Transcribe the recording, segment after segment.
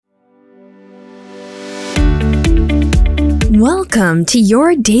Welcome to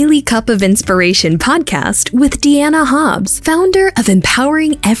your Daily Cup of Inspiration podcast with Deanna Hobbs, founder of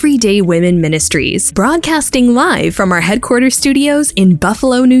Empowering Everyday Women Ministries, broadcasting live from our headquarters studios in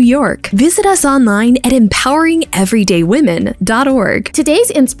Buffalo, New York. Visit us online at empoweringeverydaywomen.org. Today's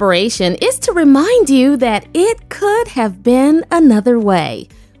inspiration is to remind you that it could have been another way.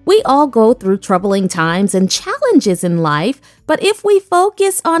 We all go through troubling times and challenges in life, but if we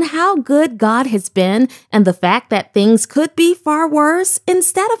focus on how good God has been and the fact that things could be far worse,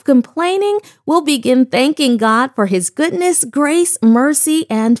 instead of complaining, we'll begin thanking God for His goodness, grace, mercy,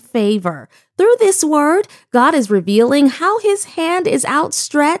 and favor. Through this word, God is revealing how His hand is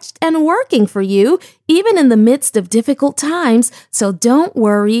outstretched and working for you, even in the midst of difficult times, so don't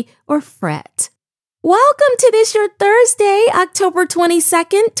worry or fret. Welcome to this your Thursday, October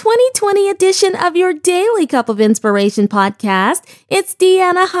 22nd, 2020 edition of your Daily Cup of Inspiration podcast. It's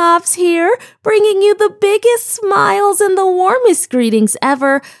Deanna Hobbs here, bringing you the biggest smiles and the warmest greetings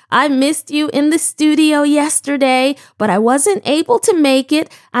ever. I missed you in the studio yesterday, but I wasn't able to make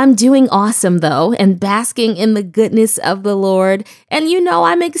it. I'm doing awesome though, and basking in the goodness of the Lord. And you know,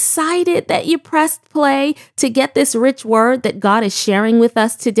 I'm excited that you pressed play to get this rich word that God is sharing with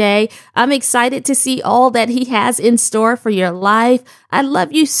us today. I'm excited to see all that He has in store for your life. I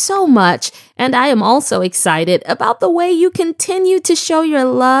love you so much, and I am also excited about the way you continue to show your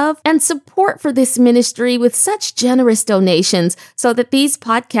love and support for this ministry with such generous donations so that these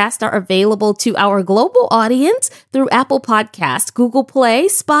podcasts are available to our global audience through Apple Podcasts, Google Play,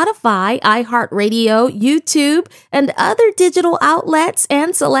 Spotify, iHeartRadio, YouTube, and other digital outlets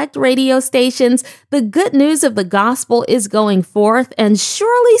and select radio stations. The good news of the gospel is going forth and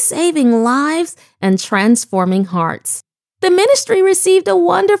surely saving lives and transforming hearts. The ministry received a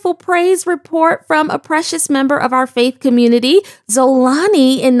wonderful praise report from a precious member of our faith community.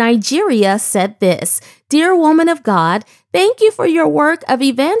 Zolani in Nigeria said this: "Dear woman of God, thank you for your work of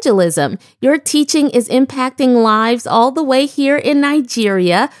evangelism. Your teaching is impacting lives all the way here in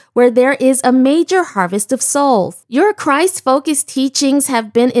Nigeria, where there is a major harvest of souls. Your Christ-focused teachings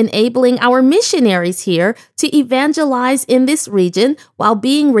have been enabling our missionaries here to evangelize in this region while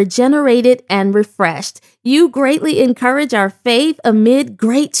being regenerated and refreshed. You greatly encourage our faith amid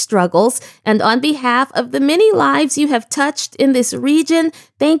great struggles, and on behalf of the many lives you have touched in this region,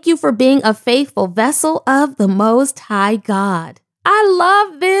 thank you for being a faithful vessel of the Most High God." I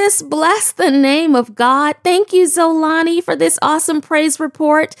love this. Bless the name of God. Thank you, Zolani, for this awesome praise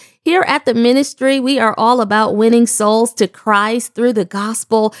report. Here at the ministry, we are all about winning souls to Christ through the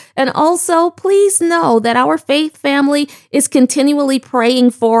gospel. And also, please know that our faith family is continually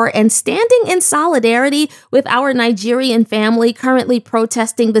praying for and standing in solidarity with our Nigerian family currently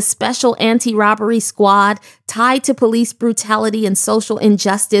protesting the Special Anti-Robbery Squad tied to police brutality and social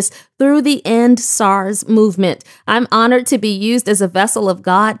injustice through the End SARS movement. I'm honored to be used as a vessel of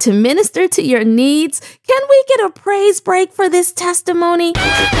God to minister to your needs. Can we get a praise break for this testimony?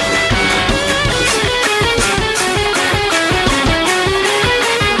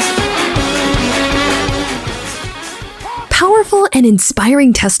 Powerful and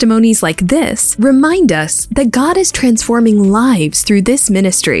inspiring testimonies like this remind us that God is transforming lives through this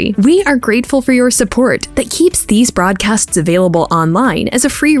ministry. We are grateful for your support that keeps these broadcasts available online as a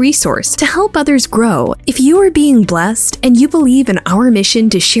free resource to help others grow. If you are being blessed and you believe in our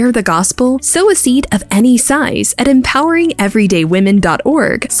mission to share the gospel, sow a seed of any size at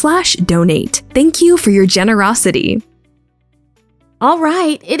empoweringeverydaywomen.org/donate. Thank you for your generosity. All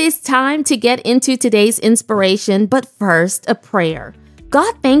right, it is time to get into today's inspiration, but first, a prayer.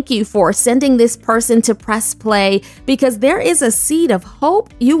 God, thank you for sending this person to press play because there is a seed of hope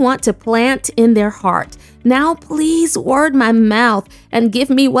you want to plant in their heart. Now, please word my mouth and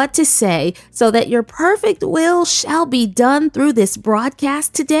give me what to say so that your perfect will shall be done through this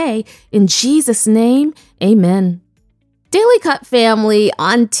broadcast today. In Jesus' name, amen. Daily Cup family,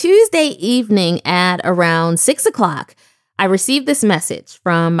 on Tuesday evening at around 6 o'clock, I received this message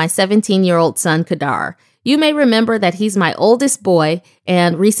from my 17-year-old son, Kadar. You may remember that he's my oldest boy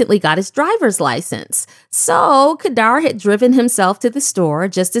and recently got his driver's license. So Kadar had driven himself to the store,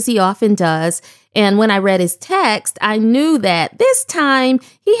 just as he often does. And when I read his text, I knew that this time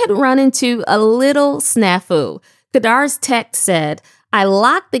he had run into a little snafu. Kadar's text said, "I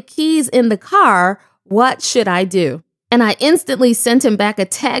locked the keys in the car. What should I do?" And I instantly sent him back a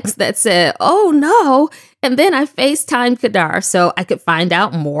text that said, "Oh no." And then I FaceTimed Kadar so I could find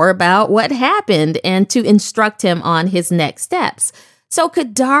out more about what happened and to instruct him on his next steps. So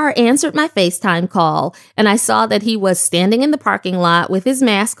Kadar answered my FaceTime call, and I saw that he was standing in the parking lot with his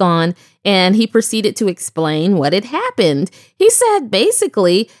mask on, and he proceeded to explain what had happened. He said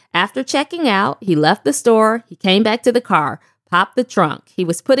basically, after checking out, he left the store, he came back to the car, popped the trunk. He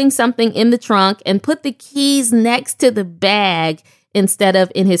was putting something in the trunk and put the keys next to the bag instead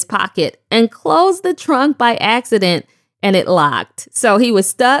of in his pocket and closed the trunk by accident, and it locked. So he was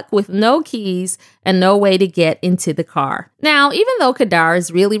stuck with no keys and no way to get into the car. Now, even though Kedar is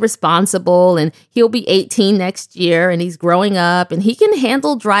really responsible and he'll be 18 next year and he's growing up and he can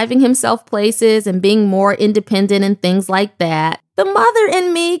handle driving himself places and being more independent and things like that, the mother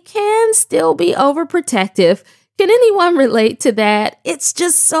in me can still be overprotective. Can anyone relate to that? It's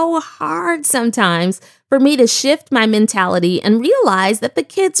just so hard sometimes for me to shift my mentality and realize that the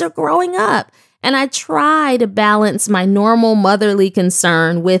kids are growing up. And I try to balance my normal motherly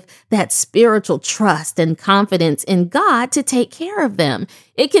concern with that spiritual trust and confidence in God to take care of them.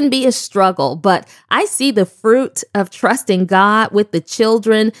 It can be a struggle, but I see the fruit of trusting God with the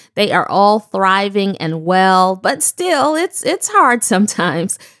children. They are all thriving and well, but still, it's hard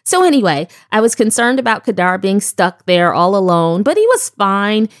sometimes. So anyway, I was concerned about Kedar being stuck there all alone, but he was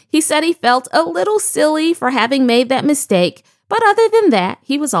fine. He said he felt a little silly for having made that mistake. But other than that,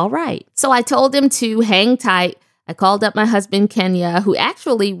 he was all right. So I told him to hang tight. I called up my husband, Kenya, who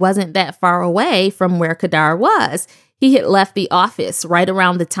actually wasn't that far away from where Kedar was. He had left the office right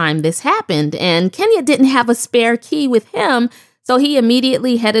around the time this happened, and Kenya didn't have a spare key with him, so he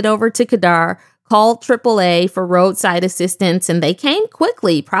immediately headed over to Kedar, called AAA for roadside assistance, and they came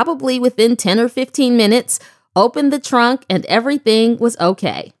quickly, probably within 10 or 15 minutes, opened the trunk, and everything was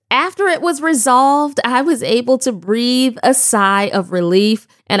okay. After it was resolved, I was able to breathe a sigh of relief,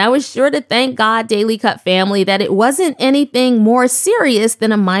 and I was sure to thank God, Daily Cut family, that it wasn't anything more serious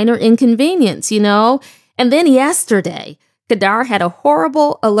than a minor inconvenience, And then yesterday, Kedar had a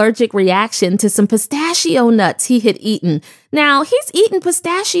horrible allergic reaction to some pistachio nuts he had eaten. Now, he's eaten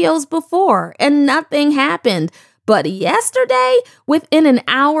pistachios before, and nothing happened. But yesterday, within an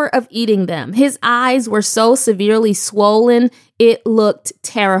hour of eating them, his eyes were so severely swollen, it looked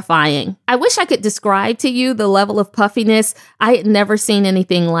terrifying. I wish I could describe to you the level of puffiness. I had never seen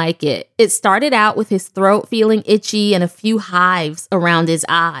anything like it. It started out with his throat feeling itchy and a few hives around his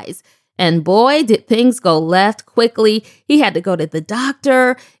eyes. And boy, did things go left quickly. He had to go to the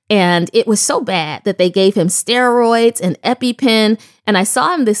doctor, and it was so bad that they gave him steroids and EpiPen. And I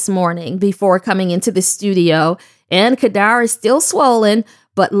saw him this morning before coming into the studio, and Kedar is still swollen,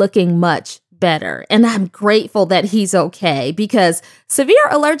 but looking much better. And I'm grateful that he's okay, because severe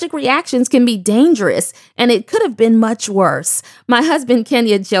allergic reactions can be dangerous, and it could have been much worse. My husband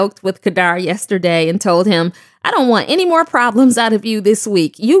Kenya joked with Kedar yesterday and told him, I don't want any more problems out of you this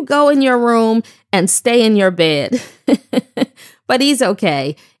week. You go in your room and stay in your bed. But he's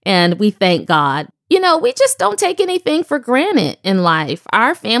okay, and we thank God. We just don't take anything for granted in life.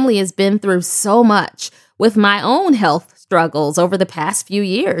 Our family has been through so much with my own health struggles over the past few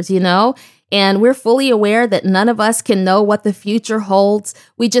years, and we're fully aware that none of us can know what the future holds.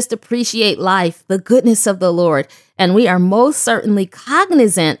 We just appreciate life, the goodness of the Lord, and we are most certainly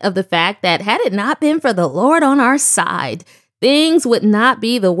cognizant of the fact that had it not been for the Lord on our side, things would not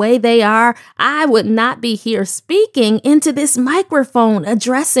be the way they are. I would not be here speaking into this microphone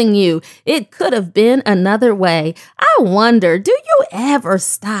addressing you. It could have been another way. I wonder, do you ever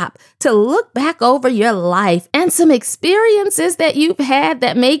stop to look back over your life and some experiences that you've had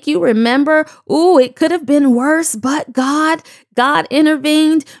that make you remember, it could have been worse, but God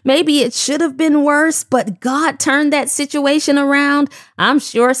intervened. Maybe it should have been worse, but God turned that situation around. I'm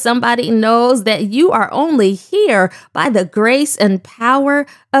sure somebody knows that you are only here by the grace and power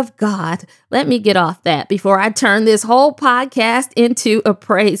of God. Let me get off that before I turn this whole podcast into a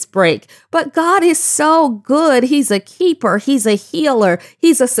praise break. But God is so good. He's a keeper. He's a healer.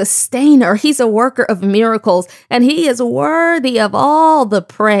 He's a sustainer. He's a worker of miracles, and he is worthy of all the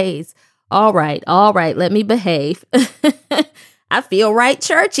praise. All right. Let me behave. I feel right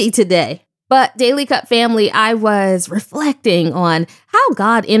churchy today. But Daily Cut family, I was reflecting on how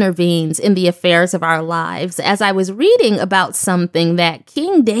God intervenes in the affairs of our lives as I was reading about something that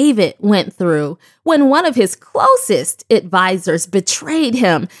King David went through when one of his closest advisors betrayed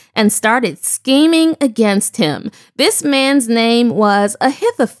him and started scheming against him. This man's name was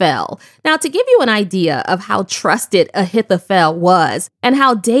Ahithophel. Now, to give you an idea of how trusted Ahithophel was and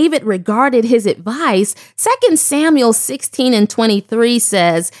how David regarded his advice, 2 Samuel 16:23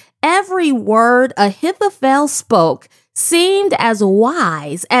 says, every word Ahithophel spoke seemed as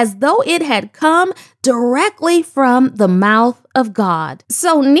wise as though it had come directly from the mouth of God.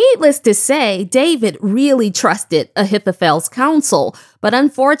 So needless to say, David really trusted Ahithophel's counsel. But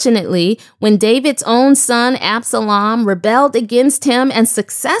unfortunately, when David's own son Absalom rebelled against him and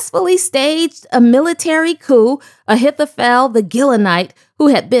successfully staged a military coup, Ahithophel the Gilonite, who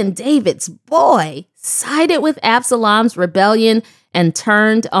had been David's boy, sided with Absalom's rebellion and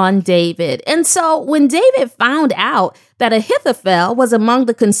turned on David. And so when David found out that Ahithophel was among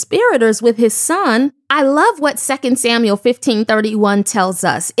the conspirators with his son, I love what 2 Samuel 15:31 tells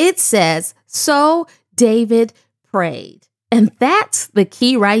us. It says, "So David prayed." And that's the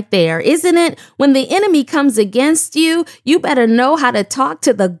key right there, isn't it? When the enemy comes against you, you better know how to talk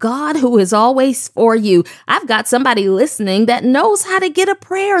to the God who is always for you. I've got somebody listening that knows how to get a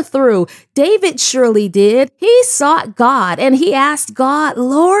prayer through. David surely did. He sought God and he asked God,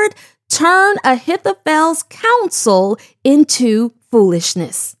 "Lord, turn Ahithophel's counsel into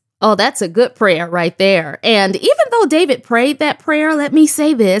foolishness." Oh, that's a good prayer right there. And even though David prayed that prayer, let me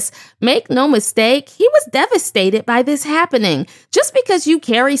say this, make no mistake, he was devastated by this happening. Just because you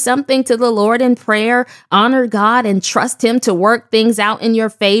carry something to the Lord in prayer, honor God, and trust him to work things out in your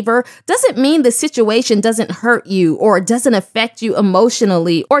favor, doesn't mean the situation doesn't hurt you or doesn't affect you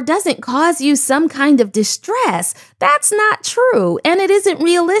emotionally or doesn't cause you some kind of distress. That's not true, and it isn't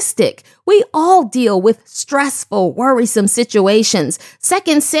realistic. We all deal with stressful, worrisome situations.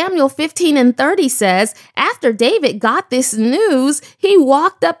 2 Samuel 15:30 says, after David got this news, he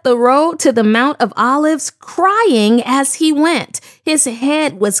walked up the road to the Mount of Olives crying as he went. His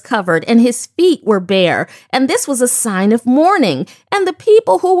head was covered and his feet were bare, and this was a sign of mourning. And the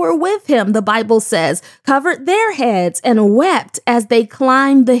people who were with him, the Bible says, covered their heads and wept as they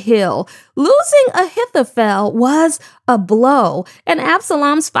climbed the hill. Losing Ahithophel was a blow, and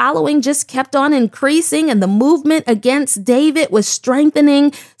Absalom's following just kept on increasing, and the movement against David was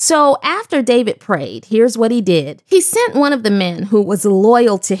strengthening. So after David prayed, here's what he did. He sent one of the men who was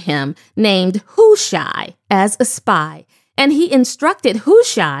loyal to him, named Hushai, as a spy. And he instructed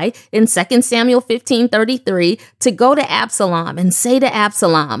Hushai in 2 Samuel 15:33 to go to Absalom and say to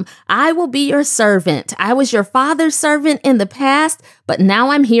Absalom, "I will be your servant. I was your father's servant in the past, but now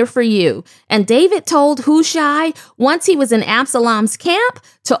I'm here for you." And David told Hushai, once he was in Absalom's camp,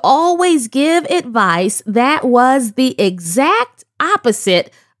 to always give advice that was the exact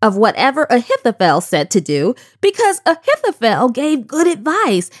opposite of whatever Ahithophel said to do, because Ahithophel gave good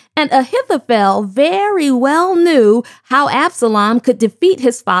advice, and Ahithophel very well knew how Absalom could defeat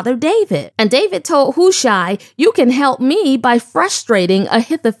his father David. And David told Hushai, "You can help me by frustrating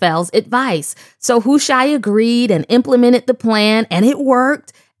Ahithophel's advice." So Hushai agreed and implemented the plan, and it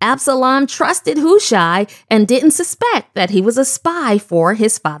worked. Absalom trusted Hushai and didn't suspect that he was a spy for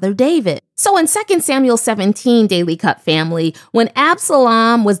his father David. So in 2 Samuel 17, Daily Cup family, when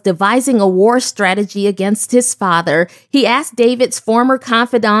Absalom was devising a war strategy against his father, he asked David's former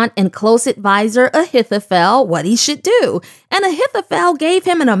confidant and close advisor Ahithophel what he should do. And Ahithophel gave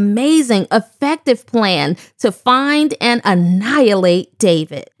him an amazing, effective plan to find and annihilate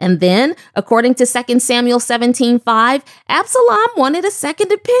David. And then, according to 2 Samuel 17:5, Absalom wanted a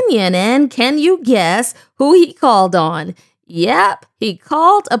second opinion. And can you guess who he called on? Yep, he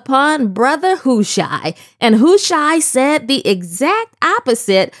called upon brother Hushai, and Hushai said the exact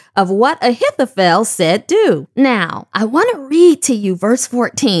opposite of what Ahithophel said do. Now, I want to read to you verse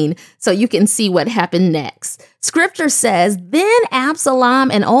 14 so you can see what happened next. Scripture says, "Then Absalom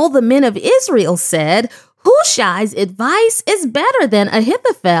and all the men of Israel said, 'Hushai's advice is better than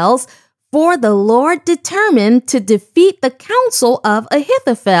Ahithophel's, for the Lord determined to defeat the counsel of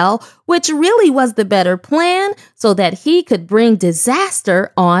Ahithophel, which really was the better plan, so that he could bring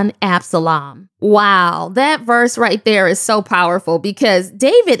disaster on Absalom." Wow, that verse right there is so powerful because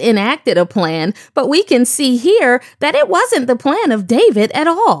David enacted a plan, but we can see here that it wasn't the plan of David at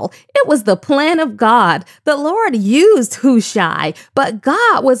all. It was the plan of God. The Lord used Hushai, but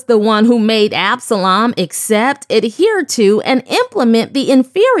God was the one who made Absalom accept, adhere to, and implement the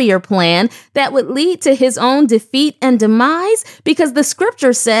inferior plan that would lead to his own defeat and demise, because the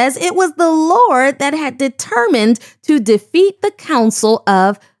scripture says it was the Lord that had determined to defeat the counsel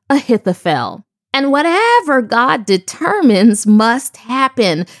of Ahithophel. And whatever God determines must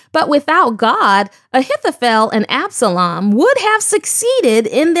happen. But without God, Ahithophel and Absalom would have succeeded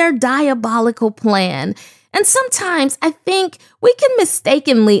in their diabolical plan. And sometimes I think we can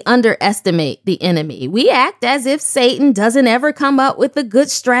mistakenly underestimate the enemy. We act as if Satan doesn't ever come up with a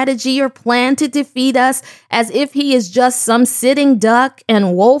good strategy or plan to defeat us, as if he is just some sitting duck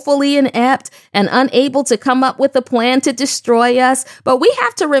and woefully inept and unable to come up with a plan to destroy us. But we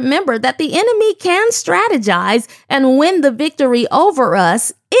have to remember that the enemy can strategize and win the victory over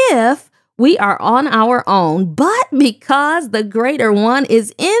us if we are on our own, but because the greater one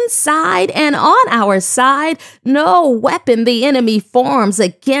is inside and on our side, no weapon the enemy forms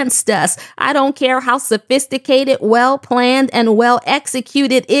against us. I don't care how sophisticated, well-planned, and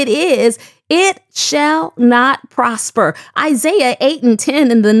well-executed it is, it shall not prosper. Isaiah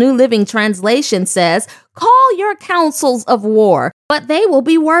 8:10 in the New Living Translation says, call your councils of war, but they will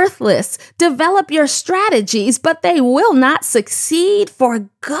be worthless. Develop your strategies, but they will not succeed, for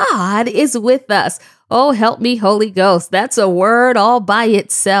God is with us. Oh, help me, Holy Ghost. That's a word all by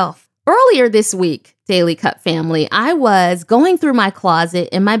itself. Earlier this week, Daily Cup family, I was going through my closet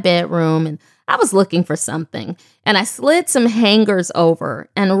in my bedroom and I was looking for something, and I slid some hangers over,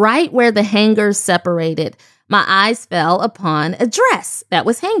 and right where the hangers separated, my eyes fell upon a dress that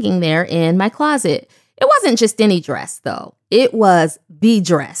was hanging there in my closet. It wasn't just any dress, though. It was the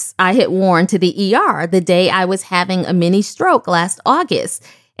dress I had worn to the ER the day I was having a mini stroke last August.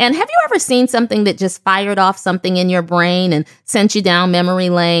 And have you ever seen something that just fired off something in your brain and sent you down memory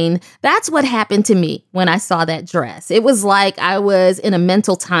lane? That's what happened to me when I saw that dress. It was like I was in a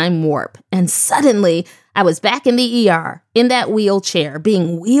mental time warp, and suddenly I was back in the ER, in that wheelchair,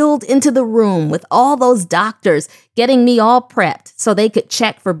 being wheeled into the room with all those doctors getting me all prepped so they could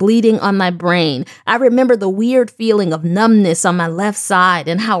check for bleeding on my brain. I remember the weird feeling of numbness on my left side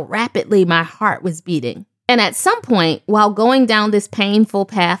and how rapidly my heart was beating. And at some point, while going down this painful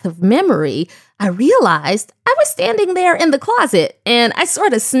path of memory, I realized I was standing there in the closet, and I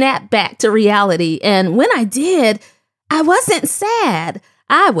sort of snapped back to reality. And when I did, I wasn't sad.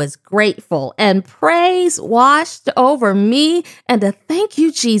 I was grateful, and praise washed over me, and a thank you,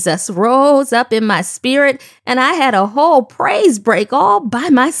 Jesus, rose up in my spirit, and I had a whole praise break all by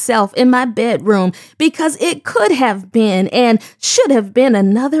myself in my bedroom, because it could have been and should have been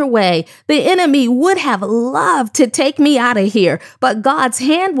another way. The enemy would have loved to take me out of here, but God's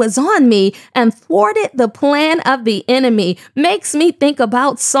hand was on me and thwarted the plan of the enemy. Makes me think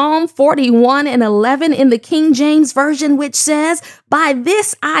about Psalm 41:11 in the King James Version, which says, by this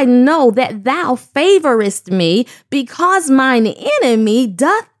I know that thou favorest me, because mine enemy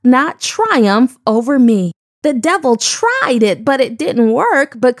doth not triumph over me. The devil tried it, but it didn't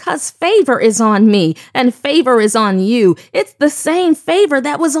work because favor is on me and favor is on you. It's the same favor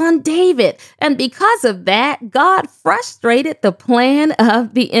that was on David. And because of that, God frustrated the plan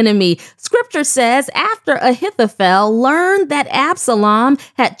of the enemy. Scripture says after Ahithophel learned that Absalom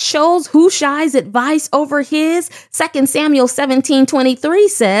had chose Hushai's advice over his, 2 Samuel 17:23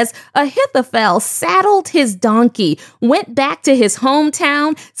 says, Ahithophel saddled his donkey, went back to his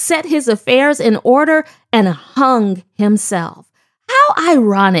hometown, set his affairs in order, and hung himself. How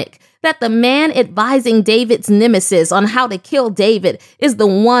ironic that the man advising David's nemesis on how to kill David is the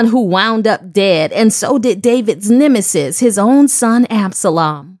one who wound up dead, and so did David's nemesis, his own son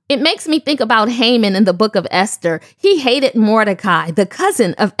Absalom. It makes me think about Haman in the book of Esther. He hated Mordecai, the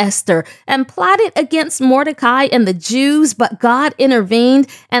cousin of Esther, and plotted against Mordecai and the Jews, but God intervened,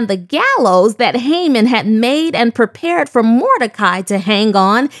 and the gallows that Haman had made and prepared for Mordecai to hang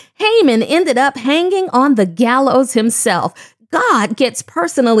on, Haman ended up hanging on the gallows himself. God gets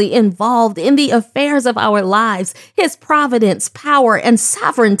personally involved in the affairs of our lives. His providence, power, and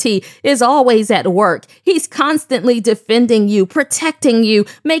sovereignty is always at work. He's constantly defending you, protecting you,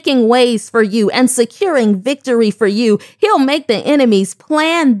 making ways for you, and securing victory for you. He'll make the enemy's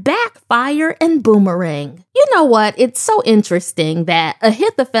plan backfire and boomerang. You know what? It's so interesting that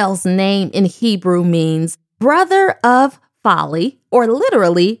Ahithophel's name in Hebrew means brother of folly, or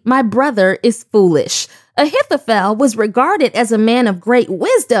literally, my brother is foolish. Ahithophel was regarded as a man of great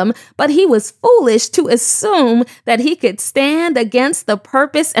wisdom, but he was foolish to assume that he could stand against the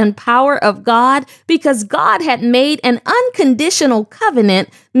purpose and power of God, because God had made an unconditional covenant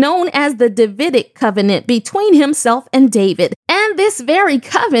known as the Davidic covenant between himself and David. And this very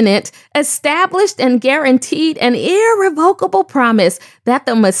covenant established and guaranteed an irrevocable promise that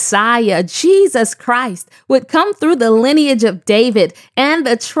the Messiah, Jesus Christ, would come through the lineage of David and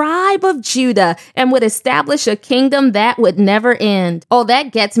the tribe of Judah and would establish a kingdom that would never end. Oh,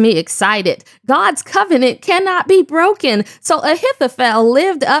 that gets me excited. God's covenant cannot be broken. So Ahithophel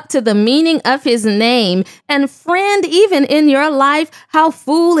lived up to the meaning of his name. And friend, even in your life, how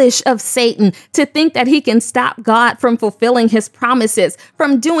foolish of Satan to think that he can stop God from fulfilling his promises,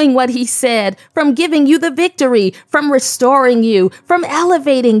 from doing what he said, from giving you the victory, from restoring you, from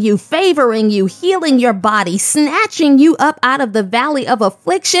elevating you, favoring you, healing your body, snatching you up out of the valley of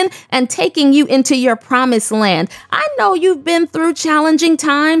affliction and taking you into your promised land. I know you've been through challenging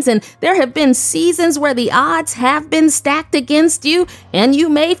times, and there have been seasons where the odds have been stacked against you, and you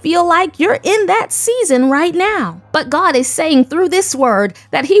may feel like you're in that season right now. But God is saying through this word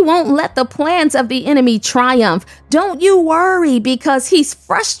that He won't let the plans of the enemy triumph. Don't you worry, because He's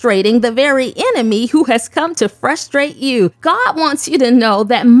frustrating the very enemy who has come to frustrate you. God wants you to know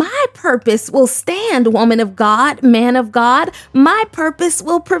that my purpose will stand, woman of God, man of God. My purpose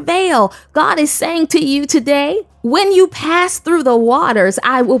will prevail. God is saying to you today, when you pass through the waters,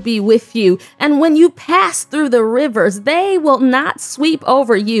 I will be with you. And when you pass through the rivers, they will not sweep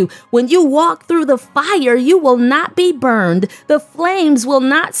over you. When you walk through the fire, you will not be burned. The flames will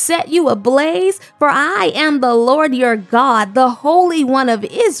not set you ablaze. For I am the Lord your God, the Holy One of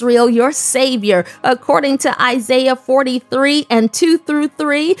Israel, your Savior, according to Isaiah 43 and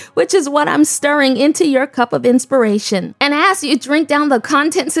 2-3, which is what I'm stirring into your cup of inspiration. And as you drink down the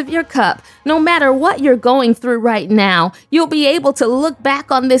contents of your cup, no matter what you're going through right now, you'll be able to look back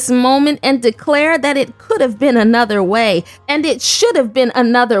on this moment and declare that it could have been another way, and it should have been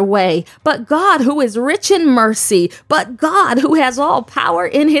another way. But God, who is rich in mercy, but God, who has all power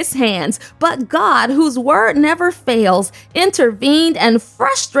in His hands, but God, whose word never fails, intervened and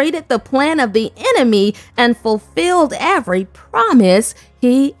frustrated the plan of the enemy and fulfilled every promise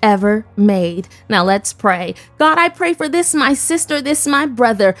He ever made. Now let's pray. God, I pray for this, my sister, this, my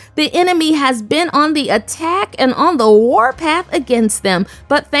brother. The enemy has been on the attack and on the warpath against them,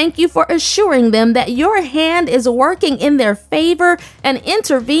 but thank you for assuring them that your hand is working in their favor and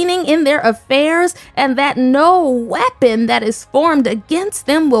intervening in their affairs, and that no weapon that is formed against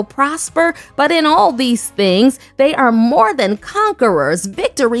them will prosper. But in all these things, they are more than conquerors.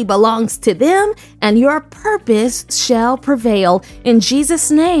 Victory belongs to them, and your purpose shall prevail. In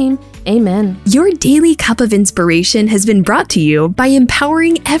Jesus' name, amen. Your Daily Cup of Inspiration has been brought to you by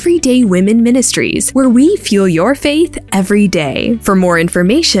Empowering Everyday Women Ministries, where we fuel your faith every day. For more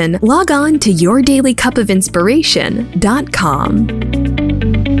information, log on to yourdailycupofinspiration.com.